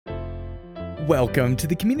Welcome to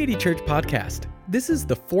the Community Church Podcast. This is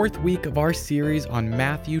the fourth week of our series on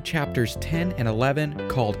Matthew chapters 10 and 11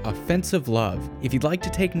 called Offensive Love. If you'd like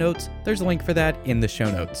to take notes, there's a link for that in the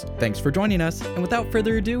show notes. Thanks for joining us, and without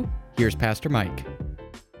further ado, here's Pastor Mike.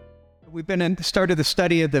 We've started the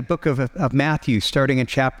study of the book of Matthew, starting in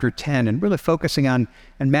chapter 10, and really focusing on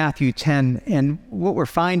Matthew 10. And what we're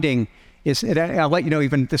finding is, I'll let you know,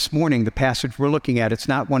 even this morning, the passage we're looking at, it's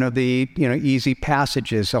not one of the easy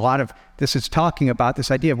passages. A lot of this is talking about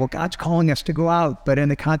this idea of, well, God's calling us to go out, but in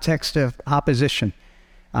the context of opposition.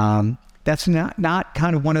 That's not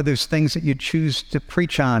kind of one of those things that you choose to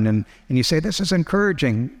preach on, and you say, this is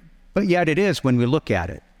encouraging, but yet it is when we look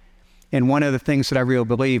at it. And one of the things that I really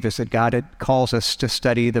believe is that God calls us to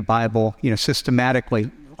study the Bible,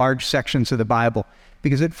 systematically, large sections of the Bible,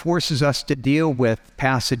 because it forces us to deal with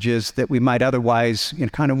passages that we might otherwise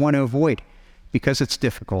kind of want to avoid because it's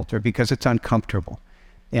difficult or because it's uncomfortable.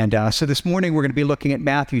 And so this morning we're going to be looking at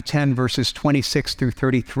Matthew 10, verses 26 through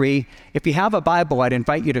 33. If you have a Bible, I'd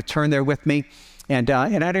invite you to turn there with me, and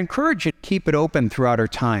I'd encourage you to keep it open throughout our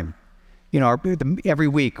time. Every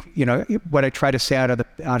week, what I try to say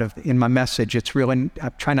out of in my message, it's really, I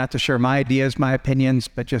try not to share my ideas, my opinions,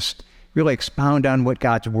 but just really expound on what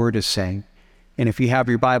God's Word is saying. And if you have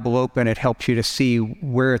your Bible open, it helps you to see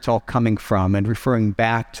where it's all coming from and referring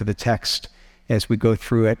back to the text as we go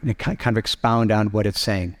through it and kind of expound on what it's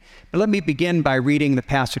saying. But let me begin by reading the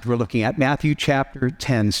passage we're looking at, Matthew chapter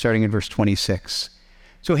 10, starting in verse 26.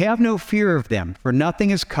 So have no fear of them, for nothing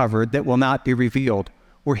is covered that will not be revealed,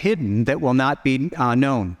 or hidden that will not be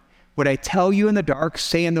known. What I tell you in the dark,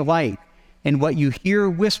 say in the light, and what you hear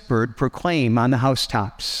whispered, proclaim on the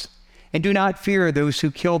housetops. And do not fear those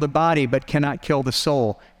who kill the body but cannot kill the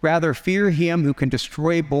soul. Rather, fear him who can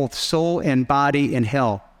destroy both soul and body in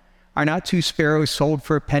hell. Are not 2 sparrows sold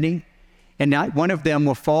for a penny? And not one of them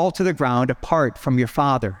will fall to the ground apart from your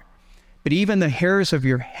Father. But even the hairs of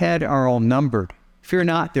your head are all numbered. Fear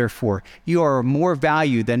not, therefore. You are of more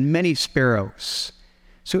value than many sparrows.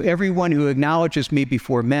 So everyone who acknowledges me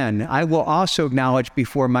before men, I will also acknowledge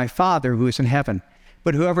before my Father who is in heaven.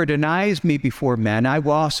 But whoever denies me before men, I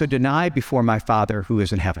will also deny before my Father who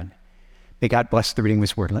is in heaven. May God bless the reading of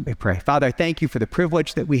His Word. Let me pray. Father, I thank you for the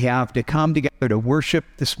privilege that we have to come together to worship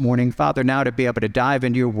this morning. Father, now to be able to dive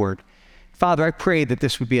into your Word. Father, I pray that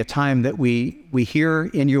this would be a time that we hear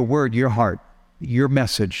in your Word, your heart, your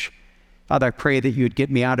message. Father, I pray that you would get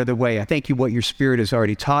me out of the way. I thank you what your Spirit has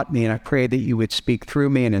already taught me, and I pray that you would speak through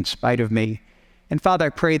me and in spite of me. And Father, I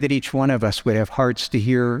pray that each one of us would have hearts to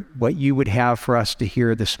hear what you would have for us to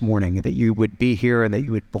hear this morning, that you would be here and that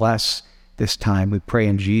you would bless this time. We pray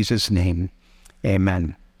in Jesus' name,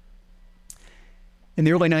 amen. In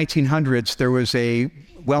the early 1900s, there was a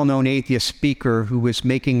well-known atheist speaker who was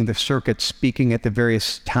making the circuit speaking at the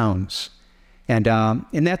various towns. And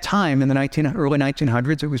in that time, in the early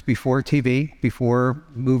 1900s, it was before TV, before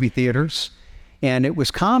movie theaters. And it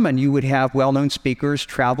was common, you would have well-known speakers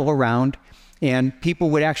travel around, and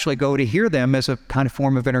people would actually go to hear them as a kind of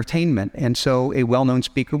form of entertainment. And so a well-known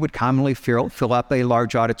speaker would commonly fill up a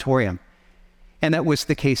large auditorium. And that was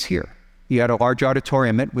the case here. You had a large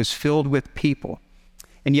auditorium. It was filled with people.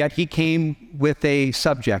 And yet he came with a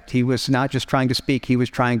subject. He was not just trying to speak. He was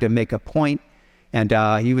trying to make a point. And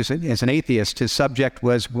he was, as an atheist, his subject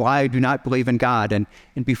was why I do not believe in God. And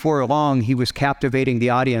before long, he was captivating the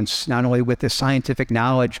audience, not only with his scientific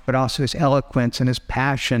knowledge, but also his eloquence and his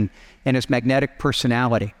passion and his magnetic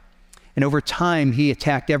personality. And over time, he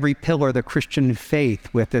attacked every pillar of the Christian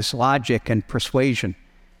faith with his logic and persuasion.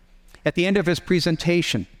 At the end of his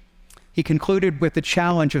presentation, he concluded with the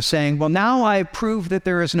challenge of saying, well, now I prove that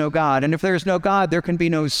there is no God. And if there is no God, there can be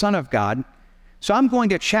no Son of God. So I'm going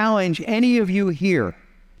to challenge any of you here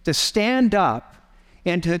to stand up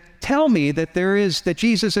and to tell me that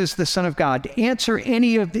Jesus is the Son of God, to answer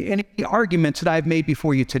any arguments that I've made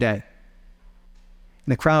before you today.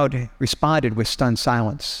 And the crowd responded with stunned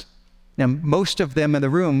silence. Now, most of them in the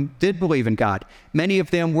room did believe in God. Many of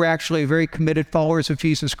them were actually very committed followers of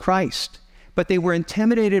Jesus Christ, but they were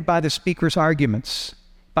intimidated by the speaker's arguments,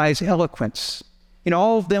 by his eloquence.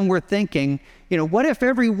 All of them were thinking, what if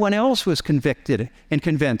everyone else was convicted and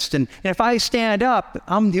convinced? And if I stand up,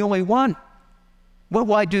 I'm the only one. What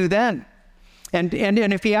will I do then? And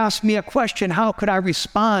if he asked me a question, how could I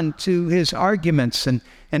respond to his arguments and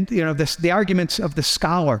the arguments of the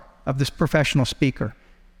scholar, of this professional speaker?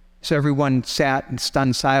 So everyone sat in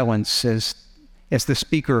stunned silence as the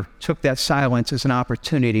speaker took that silence as an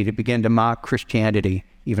opportunity to begin to mock Christianity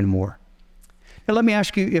even more. Now let me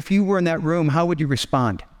ask you, if you were in that room, how would you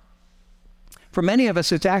respond? For many of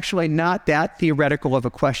us, it's actually not that theoretical of a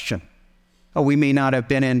question. We may not have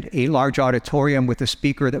been in a large auditorium with a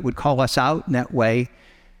speaker that would call us out in that way,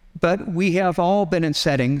 but we have all been in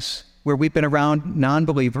settings where we've been around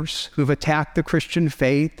non-believers who've attacked the Christian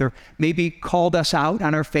faith or maybe called us out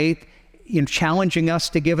on our faith in challenging us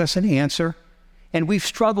to give us an answer, and we've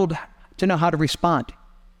struggled to know how to respond.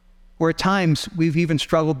 Or at times, we've even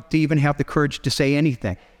struggled to even have the courage to say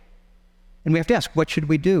anything. And we have to ask, what should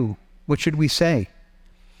we do? What should we say?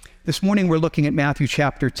 This morning, we're looking at Matthew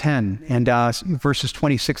chapter 10 and verses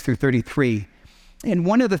 26 through 33. And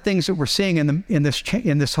one of the things that we're seeing in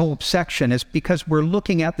this whole section is because we're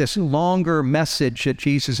looking at this longer message that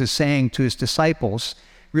Jesus is saying to his disciples,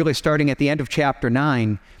 really starting at the end of chapter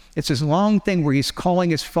 9. It's this long thing where he's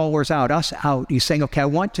calling his followers out, us out. He's saying, okay, I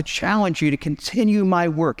want to challenge you to continue my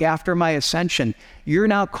work after my ascension. You're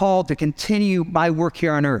now called to continue my work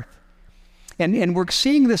here on earth. And we're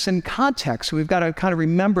seeing this in context. So we've got to kind of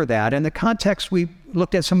remember that. And the context, we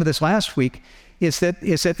looked at some of this last week, is that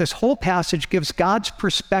this whole passage gives God's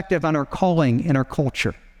perspective on our calling and our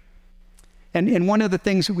culture. And one of the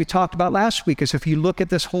things that we talked about last week is if you look at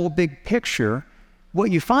this whole big picture,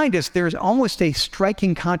 what you find is there's almost a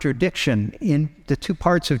striking contradiction in the two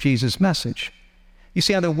parts of Jesus' message. You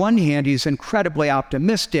see, on the one hand, he's incredibly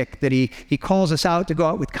optimistic that he calls us out to go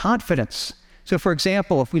out with confidence. So, for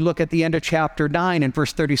example, if we look at the end of chapter 9 and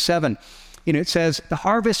verse 37, it says, the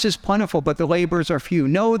harvest is plentiful, but the laborers are few.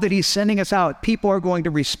 Know that he's sending us out. People are going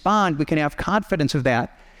to respond. We can have confidence of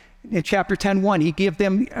that. In chapter 10:1, he gave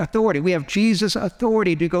them authority. We have Jesus'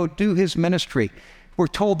 authority to go do his ministry. We're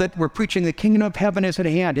told that we're preaching the kingdom of heaven is at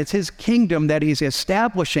hand. It's his kingdom that he's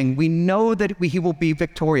establishing. We know that he will be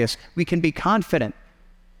victorious. We can be confident.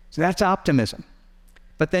 So that's optimism.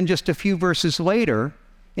 But then just a few verses later,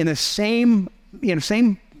 in the same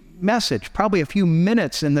message, probably a few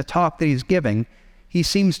minutes in the talk that he's giving, he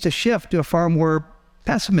seems to shift to a far more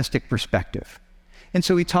pessimistic perspective. And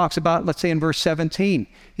so he talks about, let's say in verse 17,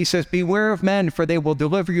 he says, beware of men, for they will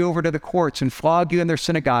deliver you over to the courts and flog you in their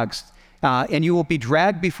synagogues, and you will be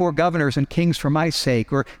dragged before governors and kings for my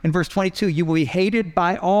sake. Or in verse 22, you will be hated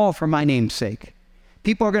by all for my name's sake.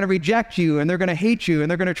 People are going to reject you, and they're going to hate you, and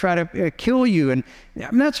they're going to try to kill you. And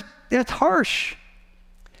that's harsh.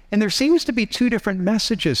 And there seems to be two different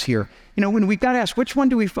messages here. When we've got to ask, which one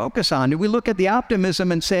do we focus on? Do we look at the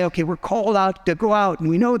optimism and say, okay, we're called out to go out, and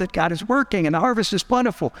we know that God is working, and the harvest is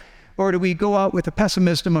plentiful? Or do we go out with the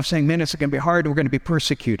pessimism of saying, man, it's going to be hard, we're going to be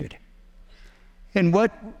persecuted? And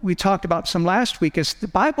what we talked about some last week is the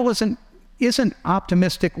Bible isn't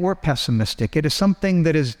optimistic or pessimistic. It is something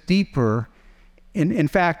that is deeper. In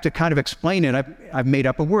fact, to kind of explain it, I've made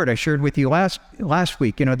up a word I shared with you last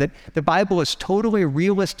week, that the Bible is totally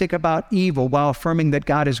realistic about evil while affirming that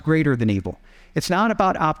God is greater than evil. It's not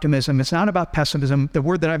about optimism. It's not about pessimism. The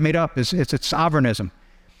word that I've made up it's sovereignism.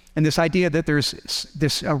 And this idea that there's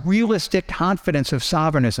this realistic confidence of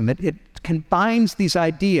sovereignism. It combines these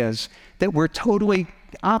ideas that we're totally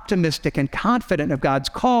optimistic and confident of God's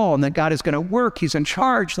call and that God is going to work. He's in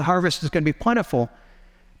charge. The harvest is going to be plentiful.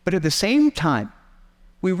 But at the same time,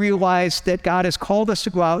 we realize that God has called us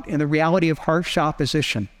to go out in the reality of harsh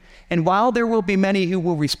opposition. And while there will be many who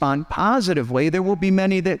will respond positively, there will be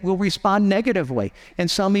many that will respond negatively,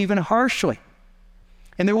 and some even harshly.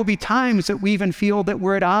 And there will be times that we even feel that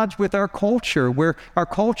we're at odds with our culture, where our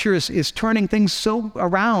culture is turning things so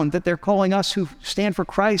around that they're calling us who stand for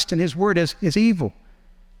Christ and his word as evil.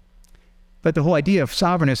 But the whole idea of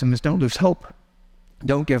sovereignism is don't lose hope.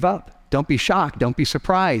 Don't give up. Don't be shocked. Don't be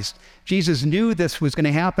surprised. Jesus knew this was going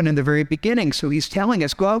to happen in the very beginning, so he's telling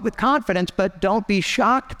us, go out with confidence, but don't be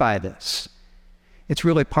shocked by this. It's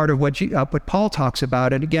really part of what Paul talks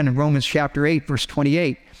about. And again, in Romans chapter 8, verse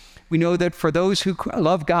 28, we know that for those who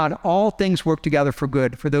love God, all things work together for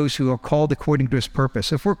good, for those who are called according to his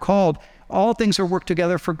purpose. If we're called, all things are work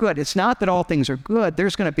together for good. It's not that all things are good.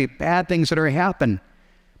 There's going to be bad things that are happen.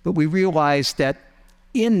 But we realize that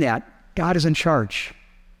in that, God is in charge.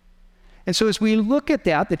 And so as we look at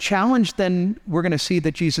that, the challenge then we're going to see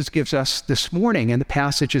that Jesus gives us this morning in the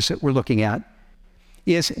passages that we're looking at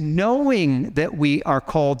is knowing that we are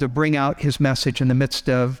called to bring out his message in the midst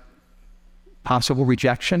of possible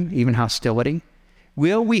rejection, even hostility.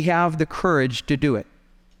 Will we have the courage to do it?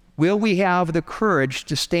 Will we have the courage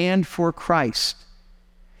to stand for Christ?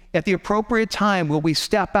 At the appropriate time, will we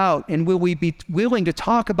step out and will we be willing to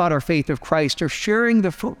talk about our faith of Christ or sharing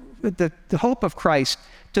the hope of Christ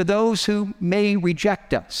to those who may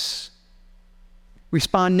reject us,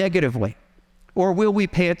 respond negatively? Or will we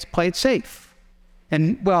play it safe?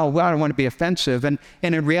 And, I don't want to be offensive. And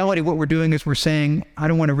in reality, what we're doing is we're saying, I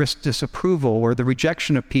don't want to risk disapproval or the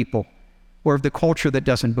rejection of people or of the culture that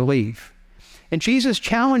doesn't believe. And Jesus'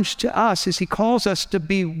 challenge to us is he calls us to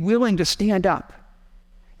be willing to stand up.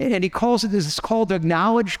 And he calls it, it's called to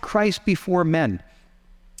acknowledge Christ before men.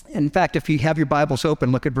 In fact, if you have your Bibles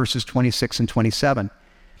open, look at verses 26 and 27.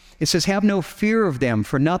 It says, have no fear of them,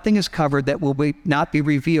 for nothing is covered that will not be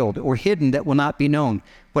revealed, or hidden that will not be known.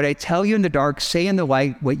 What I tell you in the dark, say in the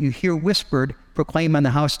light. What you hear whispered, proclaim on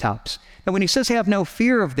the housetops. Now, when he says have no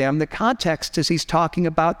fear of them, the context is he's talking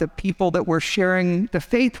about the people that we're sharing the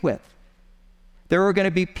faith with. There are going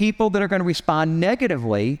to be people that are going to respond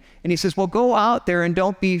negatively, and he says, well, go out there and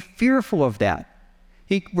don't be fearful of that.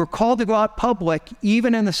 We're called to go out public,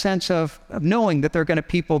 even in the sense of knowing that there are going to be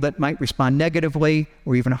people that might respond negatively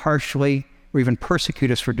or even harshly or even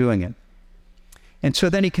persecute us for doing it. And so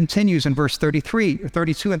then he continues in verse 32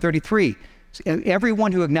 and 33.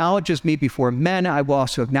 Everyone who acknowledges me before men, I will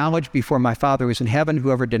also acknowledge before my Father who is in heaven.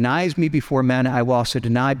 Whoever denies me before men, I will also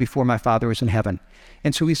deny before my Father who is in heaven.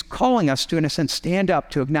 And so he's calling us to, in a sense, stand up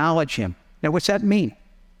to acknowledge him. Now, what's that mean?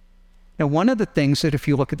 Now, one of the things that, if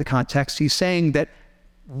you look at the context, he's saying that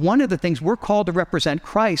one of the things we're called to represent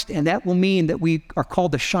Christ, and that will mean that we are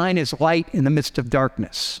called to shine as light in the midst of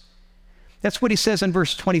darkness. That's what he says in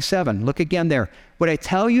verse 27. Look again there. What I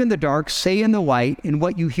tell you in the dark, say in the light, and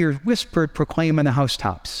what you hear whispered, proclaim on the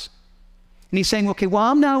housetops. And he's saying, okay, well,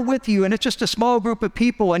 I'm now with you, and it's just a small group of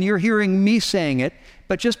people, and you're hearing me saying it,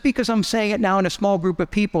 but just because I'm saying it now in a small group of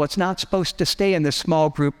people, it's not supposed to stay in this small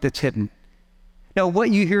group that's hidden. No,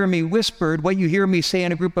 what you hear me whispered, what you hear me say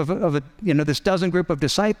in a group of this dozen group of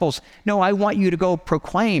disciples, no, I want you to go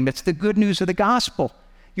proclaim. It's the good news of the gospel.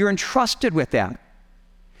 You're entrusted with that.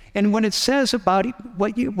 And when it says about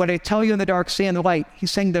what I tell you in the dark, say in the light,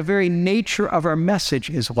 he's saying the very nature of our message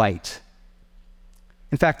is light.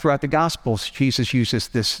 In fact, throughout the Gospels, Jesus uses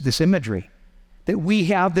this imagery, that we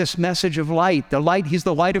have this message of light. The light, he's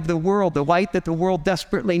the light of the world, the light that the world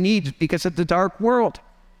desperately needs because it's a dark world.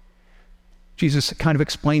 Jesus kind of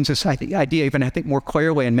explains this idea even, I think, more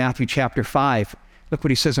clearly in Matthew chapter 5. Look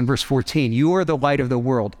what he says in verse 14. You are the light of the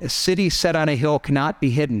world. A city set on a hill cannot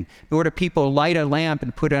be hidden, nor do people light a lamp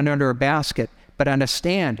and put it under a basket, but on a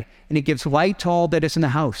stand, and it gives light to all that is in the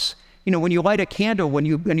house. You know, when you light a candle, when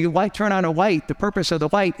you turn on a light, the purpose of the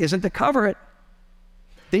light isn't to cover it.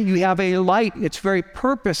 That you have a light, its very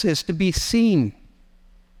purpose is to be seen.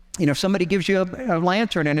 You know, if somebody gives you a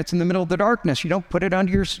lantern and it's in the middle of the darkness, you don't put it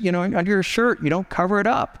under your shirt. You don't cover it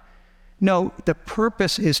up. No, the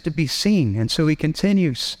purpose is to be seen. And so he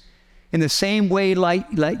continues. In the same way,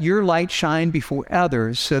 let your light shine before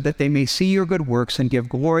others so that they may see your good works and give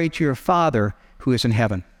glory to your Father who is in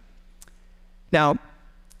heaven. Now,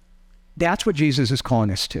 that's what Jesus is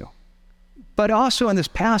calling us to. But also in this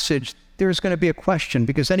passage, there's going to be a question,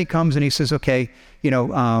 because then he comes and he says, okay,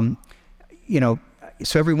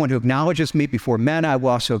 so everyone who acknowledges me before men, I will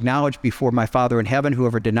also acknowledge before my Father in heaven.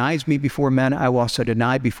 Whoever denies me before men, I will also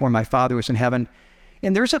deny before my Father who is in heaven.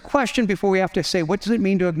 And there's a question before we have to say, what does it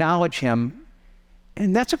mean to acknowledge him?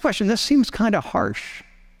 And that's a question that seems kind of harsh.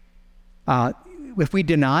 If we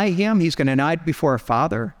deny him, he's going to deny it before our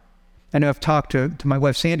Father. I know I've talked to my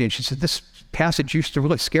wife, Sandy, and she said, this passage used to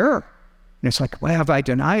really scare her. And it's like, well, have I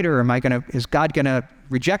denied her? Is God going to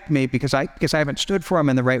reject me because I haven't stood for him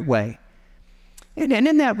in the right way? And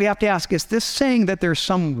in that, we have to ask, is this saying that there's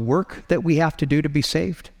some work that we have to do to be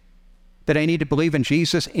saved? That I need to believe in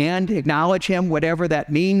Jesus and acknowledge him, whatever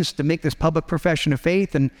that means, to make this public profession of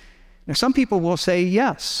faith? And now some people will say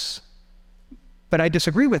yes, but I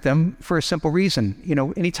disagree with them for a simple reason. You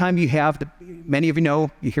know, anytime many of you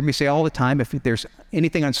know, you hear me say all the time, if there's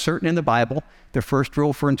anything uncertain in the Bible, the first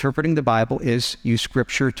rule for interpreting the Bible is use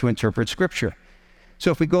Scripture to interpret Scripture.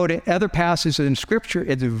 So if we go to other passages in Scripture,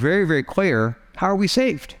 it's very, very clear. How are we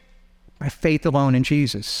saved? By faith alone in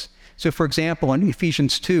Jesus. So for example, in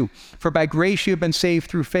Ephesians 2, for by grace you have been saved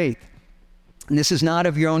through faith. And this is not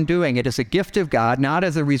of your own doing. It is a gift of God, not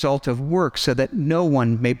as a result of works, so that no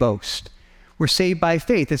one may boast. We're saved by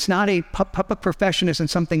faith. It's not a public profession, isn't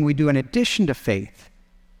something we do in addition to faith.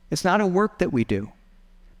 It's not a work that we do.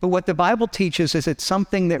 But what the Bible teaches is it's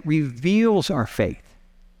something that reveals our faith.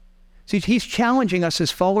 See, he's challenging us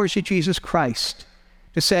as followers of Jesus Christ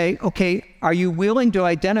to say, okay, are you willing to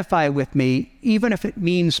identify with me even if it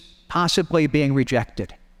means possibly being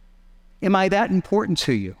rejected? Am I that important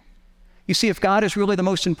to you? You see, if God is really the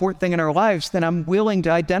most important thing in our lives, then I'm willing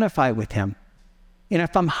to identify with him. And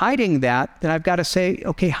if I'm hiding that, then I've got to say,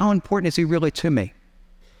 okay, how important is he really to me?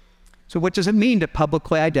 So what does it mean to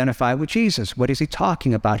publicly identify with Jesus? What is he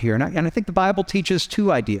talking about here? And I think the Bible teaches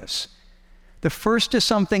two ideas. The first is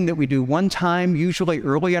something that we do one time, usually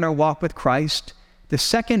early in our walk with Christ. The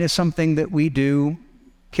second is something that we do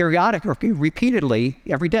periodically or repeatedly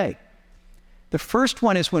every day. The first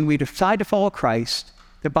one is when we decide to follow Christ,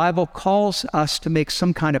 the Bible calls us to make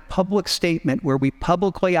some kind of public statement where we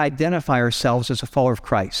publicly identify ourselves as a follower of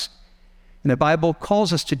Christ. And the Bible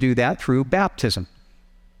calls us to do that through baptism.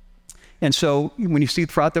 And so when you see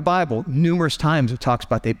throughout the Bible, numerous times it talks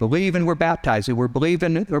about they believe and we're baptized. They believe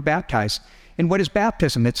and we're baptized. And what is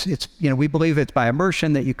baptism? It's we believe it's by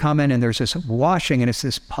immersion that you come in and there's this washing, and it's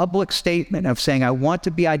this public statement of saying, I want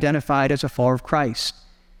to be identified as a follower of Christ.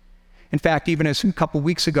 In fact, even as a couple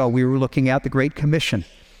weeks ago, we were looking at the Great Commission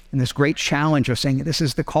and this great challenge of saying, this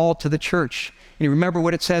is the call to the church. And you remember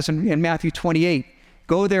what it says in Matthew 28,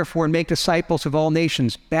 go therefore and make disciples of all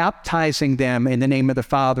nations, baptizing them in the name of the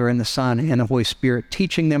Father and the Son and the Holy Spirit,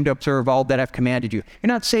 teaching them to observe all that I've commanded you. You're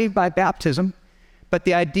not saved by baptism, but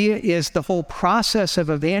the idea is the whole process of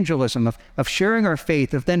evangelism, of sharing our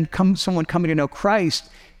faith, of then someone coming to know Christ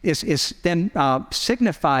is then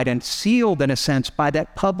signified and sealed in a sense by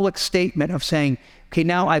that public statement of saying, okay,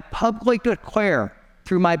 now I publicly declare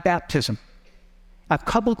through my baptism, I'm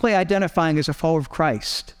publicly identifying as a follower of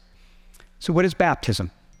Christ. So what is baptism?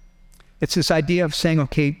 It's this idea of saying,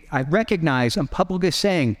 okay, I recognize, I'm publicly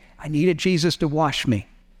saying, I needed Jesus to wash me.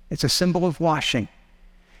 It's a symbol of washing.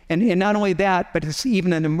 And not only that, but it's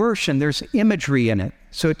even an immersion. There's imagery in it.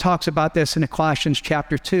 So it talks about this in Colossians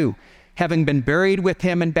chapter 2. Having been buried with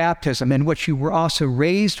him in baptism, in which you were also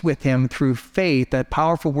raised with him through faith, that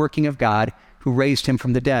powerful working of God who raised him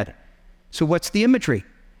from the dead. So what's the imagery?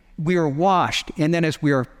 We are washed, and then as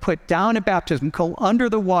we are put down in baptism, go under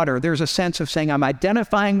the water, there's a sense of saying, I'm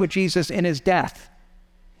identifying with Jesus in his death.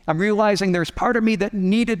 I'm realizing there's part of me that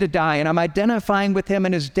needed to die, and I'm identifying with him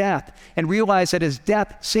in his death, and realize that his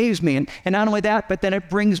death saves me. And not only that, but then it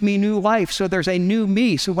brings me new life. So there's a new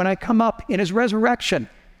me. So when I come up in his resurrection,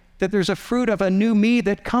 that there's a fruit of a new me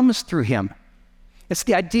that comes through him. It's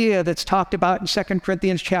the idea that's talked about in 2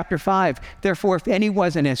 Corinthians chapter 5. Therefore, if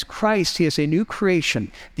anyone is Christ, he is a new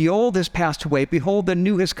creation. The old has passed away. Behold, the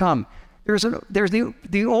new has come.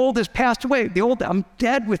 The old has passed away. I'm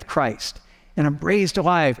dead with Christ, and I'm raised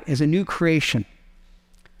alive as a new creation.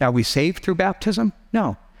 Now, are we saved through baptism?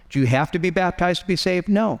 No. Do you have to be baptized to be saved?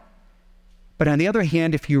 No. But on the other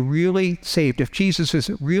hand, if you're really saved, if Jesus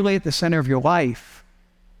is really at the center of your life,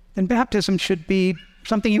 then baptism should be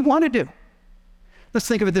something you want to do. Let's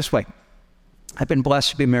think of it this way. I've been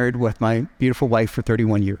blessed to be married with my beautiful wife for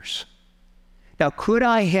 31 years. Now, could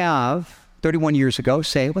I have, 31 years ago,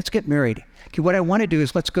 say, let's get married? Okay, what I want to do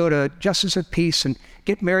is let's go to Justice of Peace and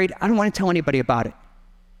get married. I don't want to tell anybody about it.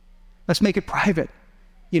 Let's make it private.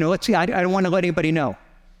 Let's see, I don't want to let anybody know.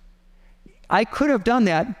 I could have done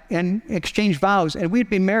that and exchanged vows, and we'd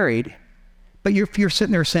be married. But you're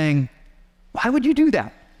sitting there saying, why would you do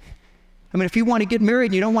that? I mean, if you want to get married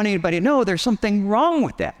and you don't want anybody to know, there's something wrong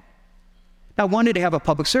with that. I wanted to have a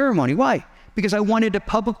public ceremony. Why? Because I wanted to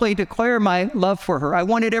publicly declare my love for her. I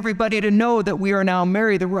wanted everybody to know that we are now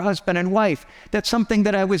married, that we're husband and wife. That's something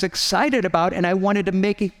that I was excited about, and I wanted to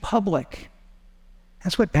make it public.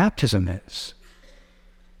 That's what baptism is.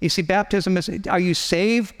 You see, baptism is, are you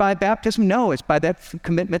saved by baptism? No, it's by that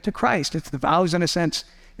commitment to Christ. It's the vows, in a sense.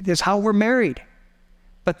 It is how we're married.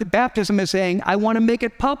 But the baptism is saying, I want to make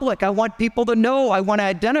it public. I want people to know. I want to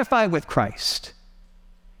identify with Christ.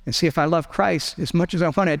 And see, if I love Christ as much as I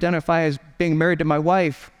want to identify as being married to my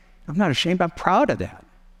wife, I'm not ashamed. I'm proud of that.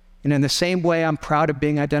 And in the same way, I'm proud of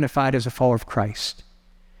being identified as a follower of Christ.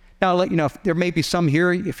 Now, I'll let you know, if there may be some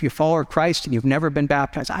here, if you follow Christ and you've never been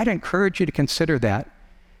baptized, I'd encourage you to consider that.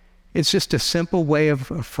 It's just a simple way of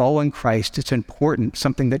following Christ. It's important,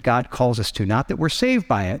 something that God calls us to. Not that we're saved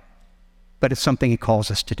by it, but it's something he calls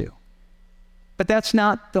us to do. But that's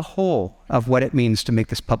not the whole of what it means to make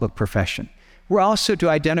this public profession. We're also to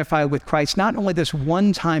identify with Christ, not only this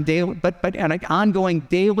one-time daily, but an ongoing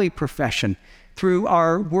daily profession through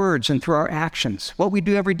our words and through our actions, what we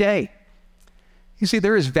do every day. You see,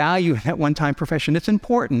 there is value in that one-time profession. It's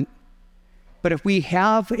important. But if we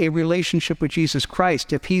have a relationship with Jesus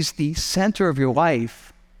Christ, if he's the center of your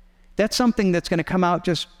life, that's something that's going to come out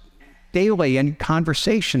just daily in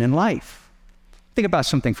conversation in life. Think about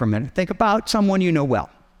something for a minute. Think about someone you know well.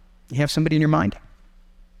 You have somebody in your mind.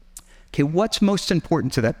 Okay, what's most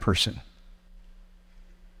important to that person?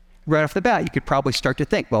 Right off the bat, you could probably start to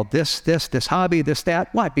think, well, this hobby, this, that.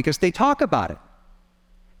 Why? Because they talk about it.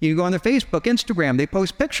 You go on their Facebook, Instagram, they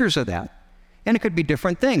post pictures of that. And it could be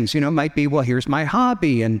different things. It might be, well, here's my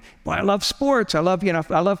hobby, and well, I love sports. I love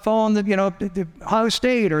following the Ohio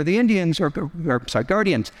State or the Indians or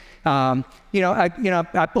Guardians. I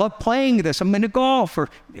love playing this. I'm into golf. Or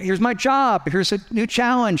here's my job. Here's a new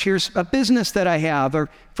challenge. Here's a business that I have. Or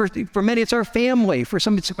for many, it's our family. For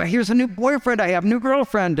some, it's here's a new boyfriend I have, new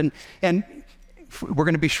girlfriend, and we're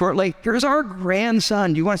going to be shortly. Here's our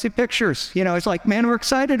grandson. Do you want to see pictures? It's like, man, we're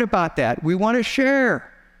excited about that. We want to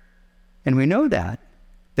share. And we know that.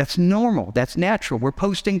 That's normal. That's natural. We're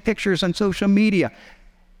posting pictures on social media.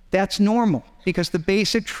 That's normal, because the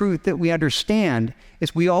basic truth that we understand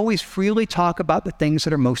is we always freely talk about the things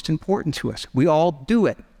that are most important to us. We all do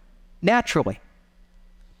it naturally.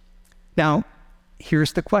 Now,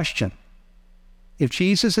 here's the question. If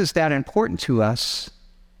Jesus is that important to us,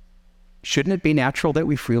 shouldn't it be natural that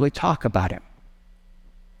we freely talk about him?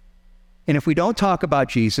 And if we don't talk about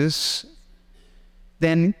Jesus,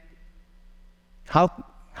 then how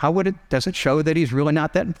does it show that he's really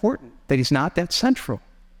not that important, that he's not that central?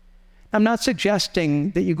 I'm not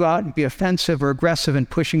suggesting that you go out and be offensive or aggressive in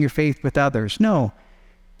pushing your faith with others. No,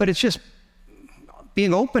 but it's just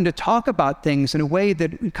being open to talk about things in a way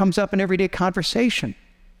that comes up in everyday conversation.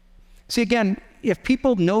 See, again, if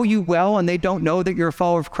people know you well and they don't know that you're a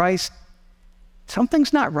follower of Christ,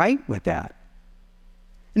 something's not right with that.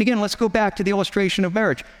 And again, let's go back to the illustration of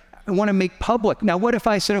marriage. I want to make public. Now, what if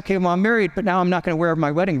I said, okay, well, I'm married, but now I'm not going to wear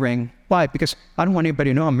my wedding ring? Why? Because I don't want anybody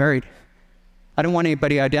to know I'm married. I don't want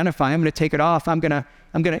anybody to identify. I'm going to take it off. And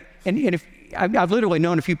if I've literally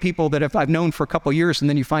known a few people that if I've known for a couple of years and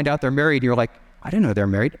then you find out they're married, you're like, I didn't know they're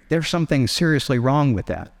married. There's something seriously wrong with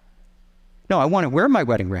that. No, I want to wear my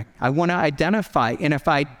wedding ring. I want to identify. And if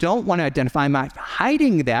I don't want to identify, I'm not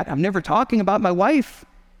hiding that. I'm never talking about my wife.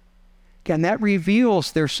 Again, that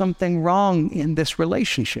reveals there's something wrong in this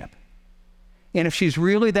relationship. And if she's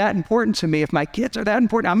really that important to me, if my kids are that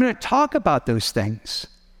important, I'm going to talk about those things.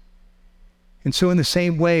 And so in the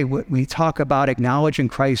same way, when we talk about acknowledging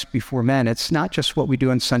Christ before men, it's not just what we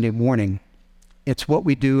do on Sunday morning. It's what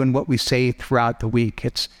we do and what we say throughout the week.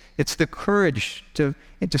 It's the courage to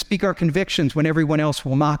speak our convictions when everyone else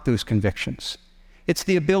will mock those convictions. It's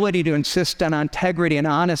the ability to insist on integrity and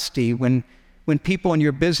honesty when people in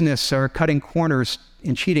your business are cutting corners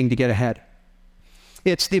and cheating to get ahead.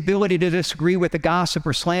 It's the ability to disagree with the gossip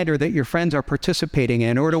or slander that your friends are participating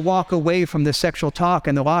in, or to walk away from the sexual talk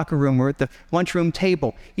in the locker room or at the lunchroom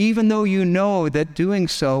table, even though you know that doing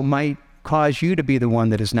so might cause you to be the one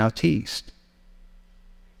that is now teased.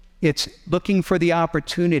 It's looking for the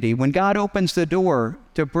opportunity when God opens the door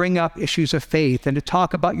to bring up issues of faith and to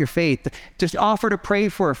talk about your faith, to offer to pray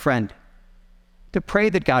for a friend, to pray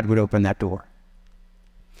that God would open that door.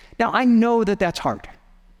 Now, I know that that's hard.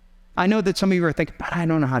 I know that some of you are thinking, but I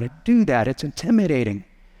don't know how to do that. It's intimidating.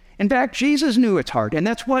 In fact, Jesus knew it's hard. And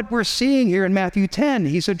that's what we're seeing here in Matthew 10.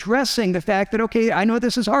 He's addressing the fact that, okay, I know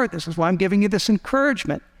this is hard. This is why I'm giving you this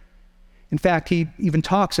encouragement. In fact, he even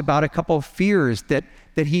talks about a couple of fears that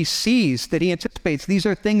he sees, that he anticipates. These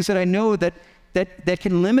are things that I know that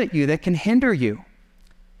can limit you, that can hinder you.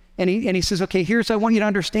 And he says, okay, I want you to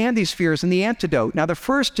understand these fears and the antidote. Now, the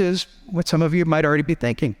first is what some of you might already be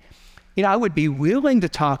thinking. I would be willing to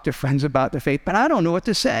talk to friends about the faith, but I don't know what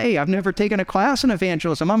to say. I've never taken a class in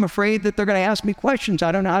evangelism. I'm afraid that they're going to ask me questions.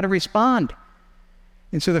 I don't know how to respond.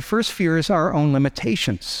 And so the first fear is our own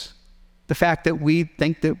limitations. The fact that we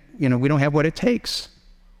think that, we don't have what it takes.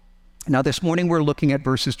 Now, this morning we're looking at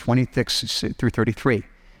verses 26 through 33.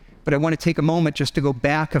 But I want to take a moment just to go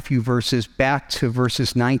back a few verses, back to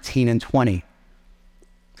verses 19 and 20.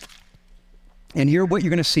 And here what you're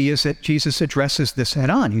going to see is that Jesus addresses this head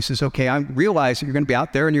on. He says, okay, I realize that you're going to be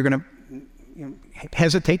out there and you're going to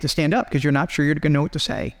hesitate to stand up because you're not sure you're going to know what to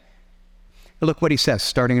say. But look what he says,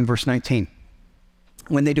 starting in verse 19.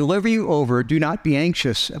 When they deliver you over, do not be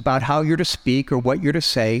anxious about how you're to speak or what you're to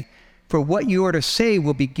say, for what you are to say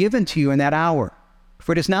will be given to you in that hour.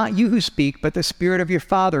 For it is not you who speak, but the Spirit of your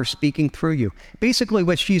Father speaking through you. Basically,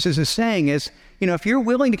 what Jesus is saying is, if you're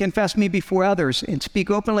willing to confess me before others and speak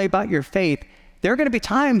openly about your faith, there are going to be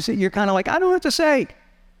times that you're kind of like, I don't know what to say.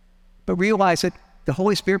 But realize that the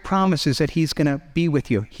Holy Spirit promises that he's going to be with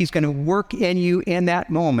you. He's going to work in you in that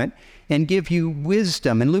moment and give you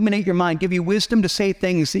wisdom, illuminate your mind, give you wisdom to say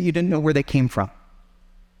things that you didn't know where they came from.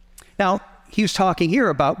 Now, he's talking here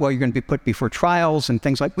about, you're going to be put before trials and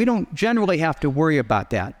things like, we don't generally have to worry about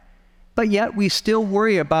that. But yet we still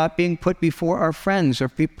worry about being put before our friends or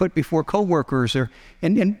be put before coworkers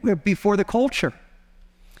and before the culture.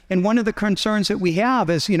 And one of the concerns that we have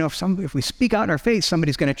is, if we speak out in our faith,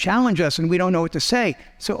 somebody's going to challenge us and we don't know what to say.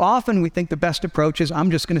 So often we think the best approach is,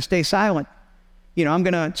 I'm just going to stay silent. I'm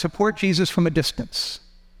going to support Jesus from a distance.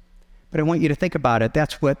 But I want you to think about it.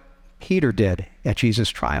 That's what Peter did at Jesus'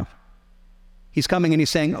 trial. He's coming and he's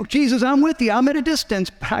saying, oh, Jesus, I'm with you. I'm at a distance,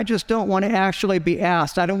 but I just don't want to actually be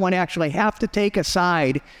asked. I don't want to actually have to take a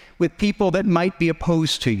side with people that might be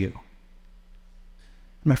opposed to you.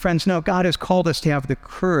 My friends, no, God has called us to have the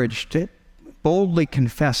courage to boldly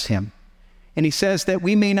confess him And he says that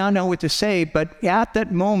we may not know what to say, but at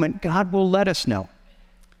that moment, God will let us know.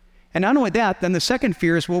 And not only that, then the second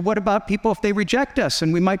fear is, well, what about people if they reject us?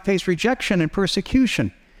 And we might face rejection and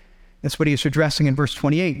persecution. That's what he is addressing in verse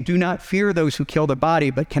 28. Do not fear those who kill the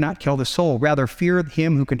body, but cannot kill the soul. Rather, fear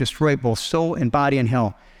him who can destroy both soul and body in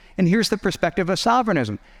hell. And here's the perspective of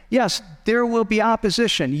sovereignism. Yes, there will be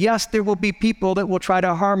opposition. Yes, there will be people that will try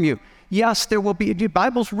to harm you. Yes, there will be, the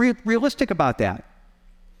Bible's realistic about that.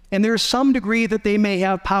 And there's some degree that they may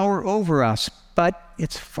have power over us, but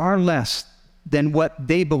it's far less than what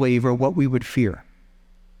they believe or what we would fear.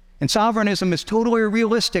 And sovereignism is totally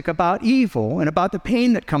realistic about evil and about the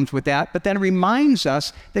pain that comes with that, but then reminds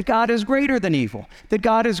us that God is greater than evil, that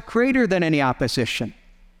God is greater than any opposition.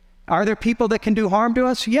 Are there people that can do harm to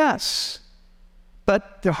us? Yes,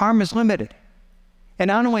 but the harm is limited. And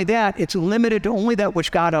not only that, it's limited to only that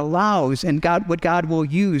which God allows and what God will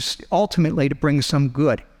use ultimately to bring some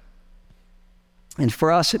good. And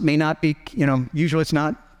for us, it may not be, usually it's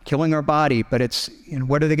not killing our body, but it's,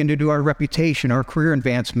 what are they going to do to our reputation, our career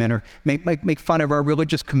advancement, or make fun of our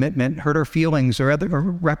religious commitment, hurt our feelings or our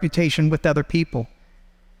reputation with other people.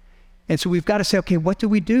 And so we've got to say, okay, what do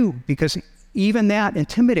we do? Because even that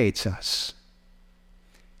intimidates us.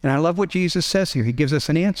 And I love what Jesus says here. He gives us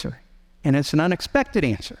an answer, and it's an unexpected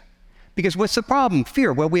answer. Because what's the problem?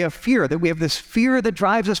 Fear. Well, we have fear, that we have this fear that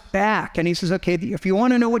drives us back. And he says, okay, if you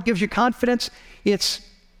want to know what gives you confidence, it's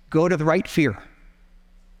go to the right fear.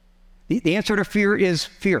 The answer to fear is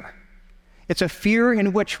fear. It's a fear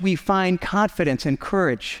in which we find confidence and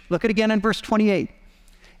courage. Look at it again in verse 28.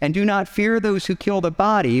 And do not fear those who kill the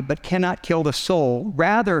body, but cannot kill the soul.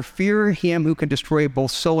 Rather, fear him who can destroy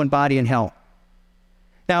both soul and body in hell.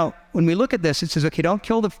 Now, when we look at this, it says, okay, don't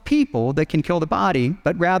kill the people that can kill the body,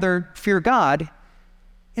 but rather fear God.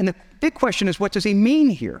 And the big question is, what does he mean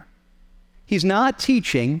here? He's not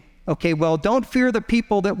teaching, okay, well, don't fear the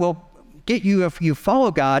people that will get you if you follow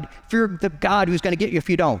God. Fear the God who's going to get you if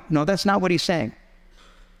you don't. No, that's not what he's saying.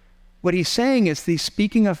 What he's saying is he's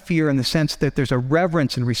speaking of fear in the sense that there's a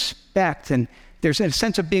reverence and respect, and there's a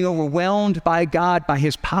sense of being overwhelmed by God, by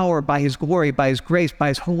his power, by his glory, by his grace, by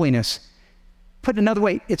his holiness. Put another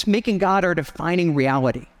way, it's making God our defining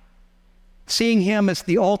reality, seeing him as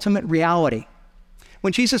the ultimate reality.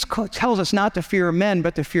 When Jesus tells us not to fear men,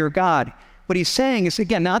 but to fear God, what he's saying is,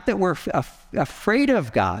 again, not that we're afraid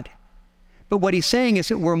of God, but what he's saying is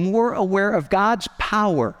that we're more aware of God's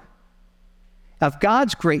power, of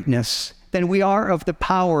God's greatness, than we are of the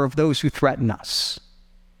power of those who threaten us.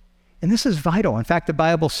 And this is vital. In fact, the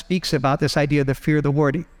Bible speaks about this idea of the fear of the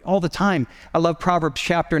Lord all the time. I love Proverbs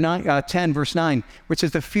chapter 10, verse 9, where it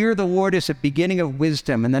says, the fear of the Lord is the beginning of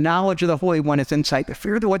wisdom, and the knowledge of the Holy One is insight. The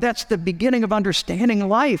fear of the Lord, that's the beginning of understanding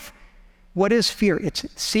life. What is fear? It's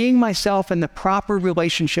seeing myself in the proper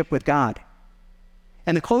relationship with God.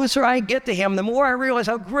 And the closer I get to him, the more I realize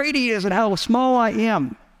how great he is and how small I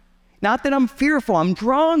am. Not that I'm fearful, I'm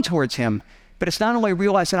drawn towards him. But it's not only I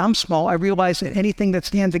realize that I'm small, I realize that anything that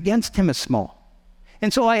stands against him is small.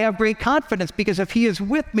 And so I have great confidence, because if he is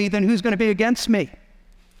with me, then who's going to be against me?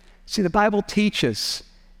 See, the Bible teaches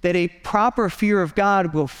that a proper fear of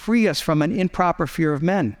God will free us from an improper fear of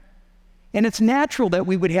men. And it's natural that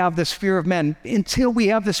we would have this fear of men until we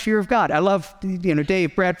have this fear of God. I love,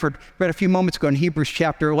 Dave Bradford read a few moments ago in Hebrews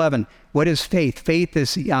chapter 11. What is faith? Faith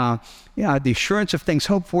is the assurance of things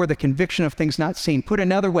hoped for, the conviction of things not seen. Put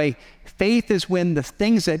another way, faith is when the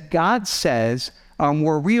things that God says are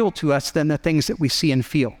more real to us than the things that we see and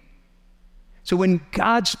feel. So when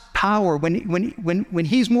God's power, when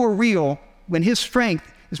he's more real, when his strength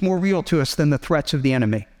is more real to us than the threats of the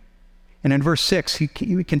enemy. And in verse 6, he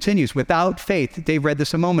continues, without faith, Dave read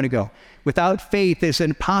this a moment ago, without faith it's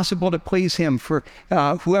impossible to please him, for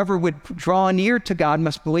whoever would draw near to God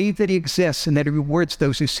must believe that he exists and that he rewards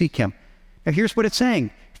those who seek him. Now here's what it's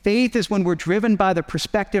saying. Faith is when we're driven by the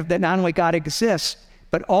perspective that not only God exists,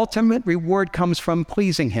 but ultimate reward comes from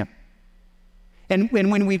pleasing him. And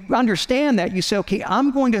when we understand that, you say, okay,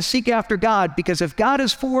 I'm going to seek after God, because if God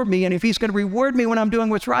is for me and if he's going to reward me when I'm doing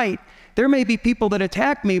what's right, there may be people that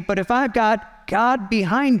attack me, but if I've got God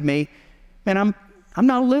behind me, then I'm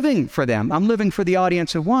not living for them. I'm living for the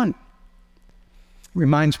audience of one.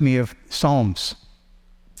 Reminds me of Psalms.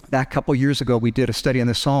 That couple years ago, we did a study on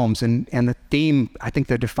the Psalms, and the theme, I think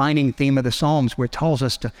the defining theme of the Psalms, where it tells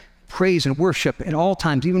us to praise and worship at all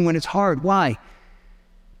times, even when it's hard. Why?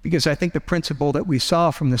 Because I think the principle that we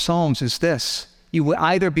saw from the Psalms is this. You will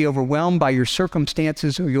either be overwhelmed by your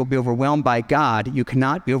circumstances or you'll be overwhelmed by God. You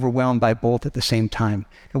cannot be overwhelmed by both at the same time.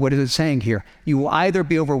 And what is it saying here? You will either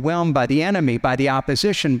be overwhelmed by the enemy, by the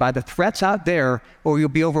opposition, by the threats out there, or you'll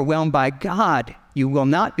be overwhelmed by God You will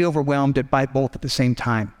not be overwhelmed by both at the same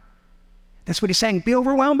time. That's what he's saying. Be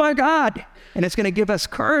overwhelmed by God, and it's going to give us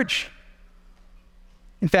courage.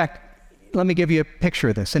 In fact, let me give you a picture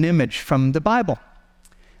of this, an image from the Bible.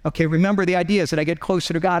 Okay, remember the idea is that I get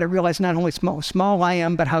closer to God, I realize not only small I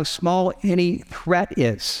am, but how small any threat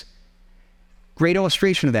is. Great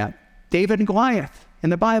illustration of that. David and Goliath in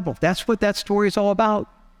the Bible. That's what that story is all about.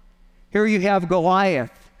 Here you have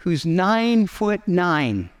Goliath, who's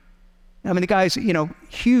 9'9". I mean, the guy's,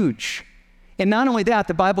 huge. And not only that,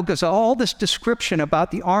 the Bible gives all this description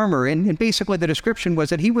about the armor. And basically the description was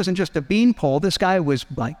that he wasn't just a beanpole. This guy was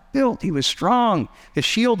built. He was strong. His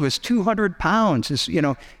shield was 200 pounds,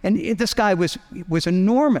 and this guy was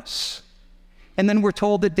enormous. And then we're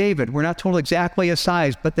told that David, we're not told exactly his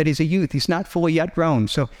size, but that he's a youth. He's not fully yet grown.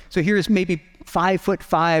 So here's maybe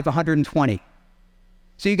 5'5", 120.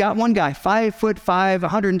 So you got one guy, 5'5",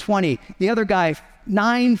 120. The other guy,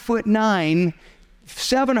 9'9",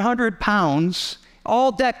 700 pounds,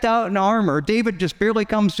 all decked out in armor. David just barely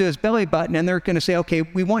comes to his belly button, and they're going to say, okay,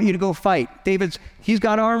 we want you to go fight. He's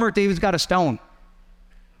got armor, David's got a stone.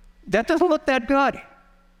 That doesn't look that good.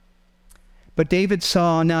 But David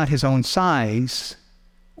saw not his own size,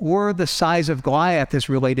 or the size of Goliath as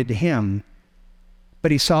related to him,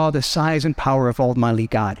 but he saw the size and power of Almighty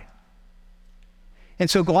God. And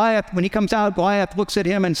so Goliath, when he comes out, Goliath looks at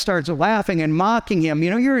him and starts laughing and mocking him.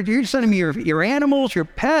 You're sending me your animals, your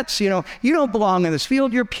pets. You don't belong in this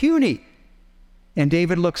field. You're puny. And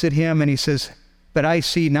David looks at him and he says, but I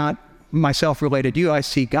see not myself related to you. I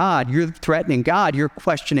see God. You're threatening God. You're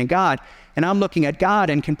questioning God. And I'm looking at God,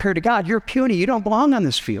 and compared to God, you're puny. You don't belong on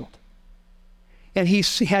this field. And he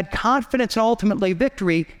had confidence and ultimately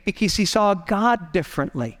victory because he saw God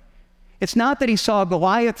differently. It's not that he saw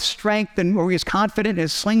Goliath's strength or he was confident in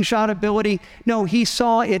his slingshot ability. No, he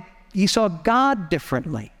saw God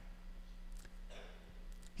differently.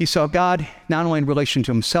 He saw God not only in relation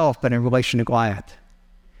to himself, but in relation to Goliath.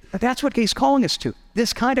 But that's what he's calling us to,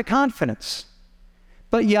 this kind of confidence.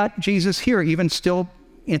 But yet, Jesus here even still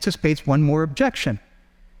anticipates one more objection.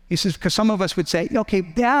 He says, because some of us would say, okay,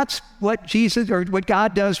 that's what Jesus or what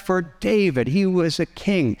God does for David. He was a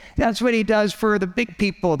king. That's what he does for the big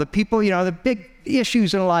people, the big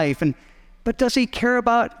issues in life. But does he care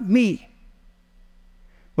about me?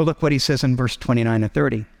 Well, look what he says in verse 29 and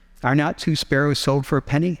 30. Are not 2 sparrows sold for a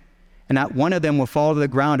penny? And not one of them will fall to the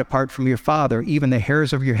ground apart from your Father. Even the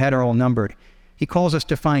hairs of your head are all numbered. He calls us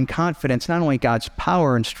to find confidence, not only God's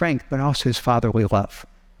power and strength, but also his fatherly love.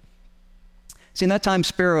 See, in that time,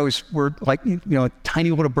 sparrows were like,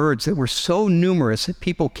 tiny little birds that were so numerous that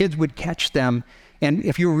kids would catch them. And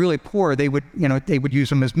if you were really poor, they would use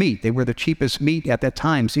them as meat. They were the cheapest meat at that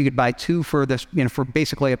time. So you could buy 2 for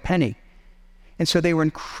basically a penny. And so they were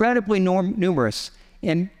incredibly numerous.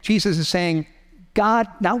 And Jesus is saying, God,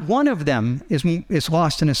 not one of them is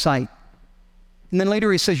lost in his sight. And then later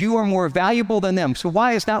he says, you are more valuable than them. So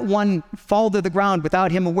why is not one fall to the ground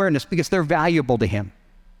without him awareness? Because they're valuable to him.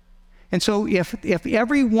 And so if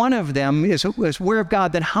every one of them is aware of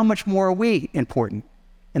God, then how much more are we important?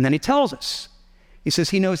 And then he tells us. He says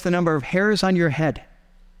he knows the number of hairs on your head.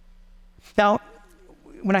 Now,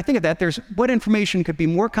 when I think of that, what information could be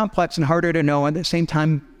more complex and harder to know and at the same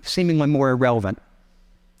time seemingly more irrelevant?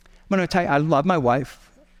 I'm going to tell you, I love my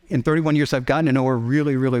wife. In 31 years, I've gotten to know her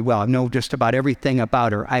really, really well. I know just about everything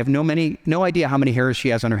about her. I have no idea how many hairs she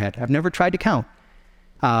has on her head. I've never tried to count.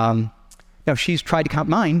 Now, she's tried to count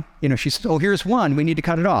mine. She says, oh, here's one. We need to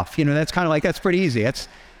cut it off. That's kind of like, that's pretty easy.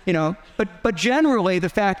 But generally, the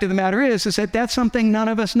fact of the matter is that that's something none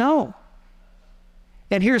of us know.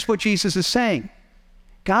 And here's what Jesus is saying.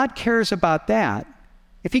 God cares about that.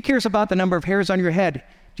 If he cares about the number of hairs on your head,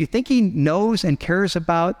 do you think he knows and cares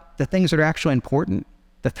about the things that are actually important?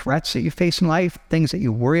 The threats that you face in life, things that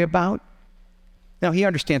you worry about? Now, he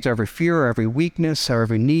understands every fear, every weakness, or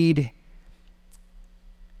every need.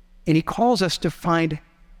 And he calls us to find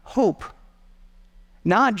hope,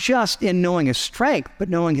 not just in knowing his strength, but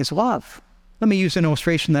knowing his love. Let me use an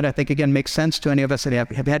illustration that I think, again, makes sense to any of us that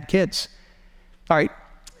have had kids. All right,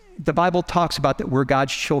 the Bible talks about that we're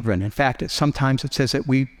God's children. In fact, sometimes it says that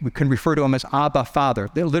we can refer to him as Abba, Father.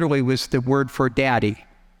 That literally was the word for daddy.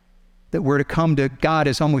 That we're to come to God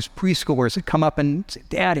as almost preschoolers that come up and say,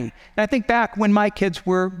 Daddy. And I think back when my kids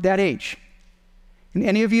were that age. And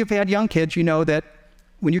any of you have had young kids, you know that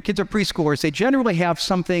when your kids are preschoolers, they generally have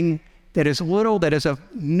something that is little, that is of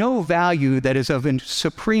no value, that is of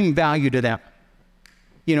supreme value to them.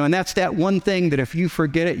 And that's that one thing that if you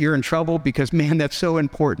forget it, you're in trouble because, man, that's so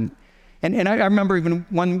important. And I remember even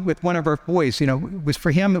one with one of our boys, it was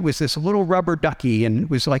for him, it was this little rubber ducky, and it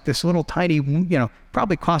was like this little tiny,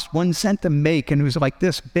 probably cost 1 cent to make, and it was like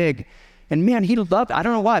this big. And man, he loved, I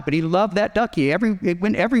don't know why, but he loved that ducky. It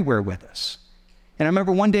went everywhere with us. And I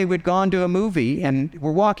remember one day we'd gone to a movie, and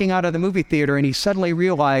we're walking out of the movie theater, and he suddenly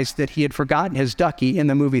realized that he had forgotten his ducky in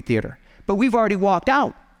the movie theater. But we've already walked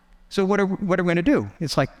out. So what are we going to do?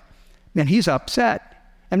 It's like, man, he's upset.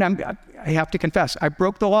 And I have to confess, I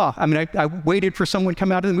broke the law. I mean, I waited for someone to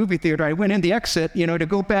come out of the movie theater. I went in the exit, to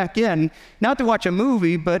go back in, not to watch a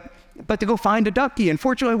movie, but to go find a ducky. And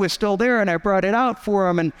fortunately, it was still there, and I brought it out for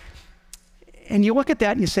him. And you look at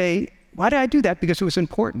that and you say, why did I do that? Because it was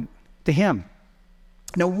important to him.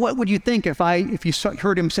 Now, what would you think if you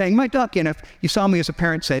heard him saying, my ducky, and if you saw me as a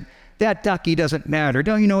parent said, that ducky doesn't matter.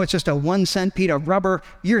 Don't you know it's just a 1 cent piece of rubber?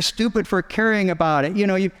 You're stupid for caring about it.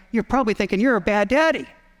 You're probably thinking you're a bad daddy.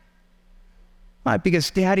 Why? Because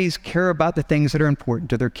daddies care about the things that are important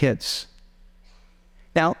to their kids.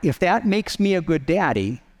 Now, if that makes me a good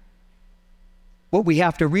daddy, what we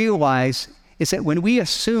have to realize is that when we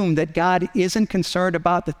assume that God isn't concerned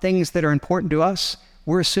about the things that are important to us,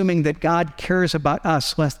 we're assuming that God cares about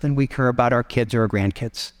us less than we care about our kids or our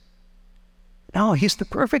grandkids. No, he's the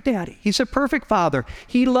perfect daddy. He's a perfect father.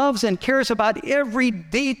 He loves and cares about every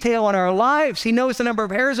detail in our lives. He knows the number of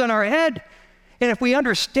hairs on our head. And if we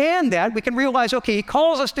understand that, we can realize, okay, he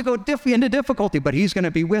calls us to go into difficulty, but he's going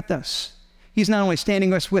to be with us. He's not only standing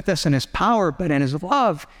with us in his power, but in his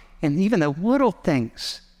love, and even the little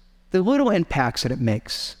things, the little impacts that it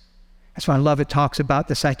makes. That's why I love it talks about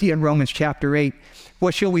this idea in Romans chapter 8.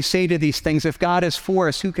 What shall we say to these things? If God is for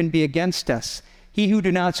us, who can be against us? He who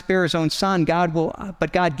did not spare his own son,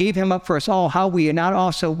 but God gave him up for us all. How will he not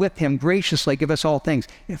also with him graciously give us all things?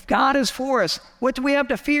 If God is for us, what do we have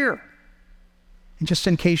to fear? And just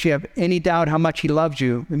in case you have any doubt how much he loves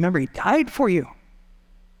you, remember, he died for you.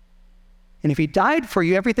 And if he died for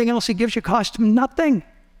you, everything else he gives you costs him nothing.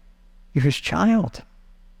 You're his child.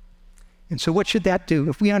 And so what should that do?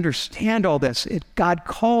 If we understand all this, God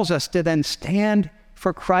calls us to then stand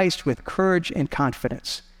for Christ with courage and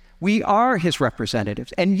confidence. We are his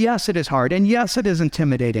representatives. And yes, it is hard. And yes, it is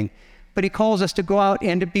intimidating. But he calls us to go out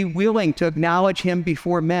and to be willing to acknowledge him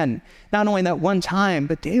before men, not only that one time,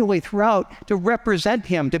 but daily throughout, to represent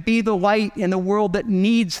him, to be the light in the world that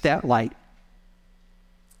needs that light.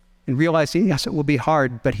 And realize, yes, it will be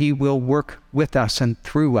hard, but he will work with us and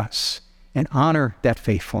through us and honor that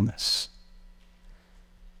faithfulness.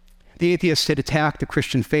 The atheist had attacked the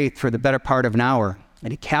Christian faith for the better part of an hour,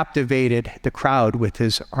 and he captivated the crowd with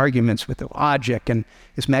his arguments, with the logic and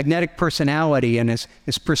his magnetic personality and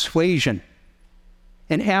his persuasion.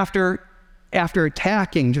 And after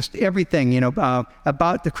attacking just everything,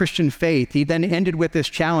 about the Christian faith, he then ended with this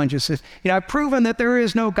challenge. He says, I've proven that there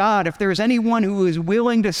is no God. If there is anyone who is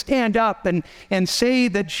willing to stand up and say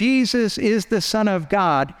that Jesus is the Son of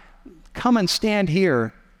God, come and stand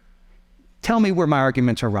here. Tell me where my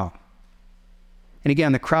arguments are wrong. And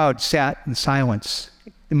again, the crowd sat in silence.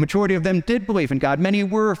 The majority of them did believe in God. Many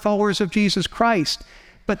were followers of Jesus Christ,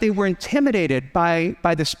 but they were intimidated by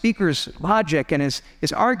the speaker's logic and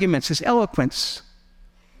his arguments, his eloquence.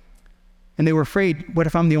 And they were afraid, what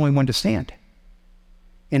if I'm the only one to stand?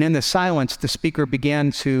 And in the silence, the speaker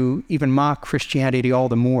began to even mock Christianity all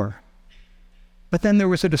the more. But then there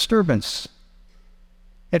was a disturbance.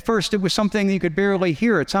 At first, it was something you could barely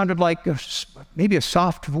hear. It sounded like maybe a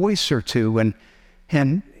soft voice or two, and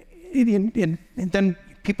then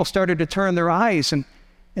people started to turn their eyes, and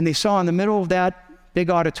they saw in the middle of that big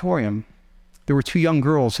auditorium, there were two young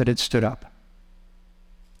girls that had stood up.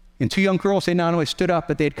 And two young girls, they not only stood up,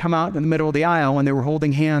 but they had come out in the middle of the aisle, and they were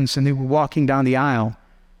holding hands, and they were walking down the aisle,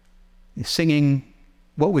 singing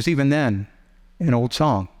what was even then an old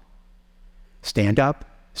song. Stand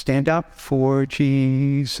up for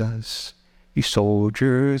Jesus, you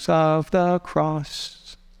soldiers of the cross.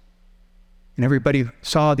 And everybody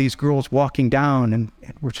saw these girls walking down and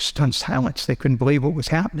were just stunned silence. They couldn't believe what was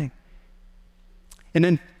happening. And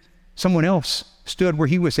then someone else stood where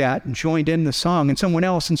he was at and joined in the song, and someone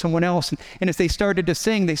else. And as they started to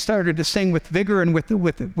sing with vigor and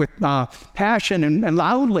with passion and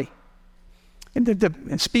loudly. And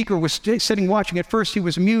the speaker was sitting watching. At first he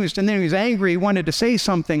was amused, and then he was angry. He wanted to say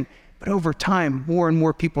something. But over time, more and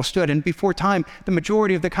more people stood. And before time, the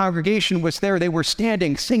majority of the congregation was there. They were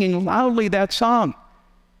standing, singing loudly that song.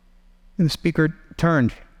 And the speaker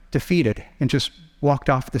turned, defeated, and just walked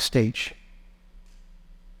off the stage.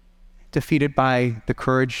 Defeated by the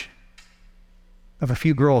courage of a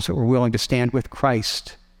few girls that were willing to stand with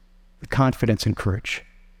Christ with confidence and courage.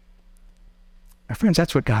 My friends,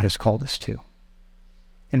 that's what God has called us to.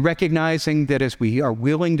 And recognizing that as we are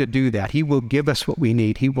willing to do that, he will give us what we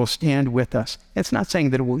need. He will stand with us. It's not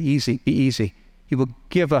saying that it will be easy. He will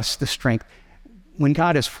give us the strength. When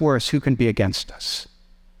God is for us, who can be against us?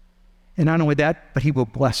 And not only that, but he will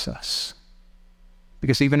bless us.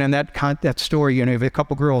 Because even in that story, you know, there are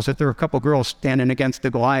a couple girls standing against the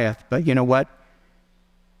Goliath, but you know what?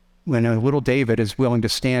 When a little David is willing to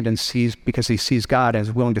stand and because he sees God and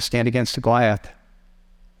is willing to stand against the Goliath,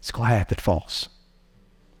 it's Goliath that falls.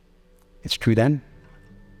 It's true then,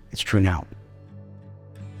 it's true now.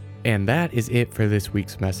 And that is it for this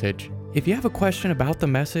week's message. If you have a question about the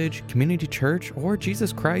message, Community Church, or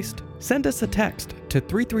Jesus Christ, send us a text to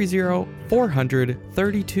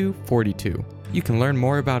 330-400-3242. You can learn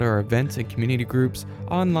more about our events and community groups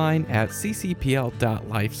online at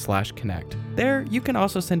ccpl.life/connect. There, you can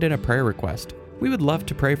also send in a prayer request. We would love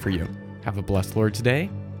to pray for you. Have a blessed Lord's Day,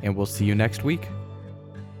 and we'll see you next week.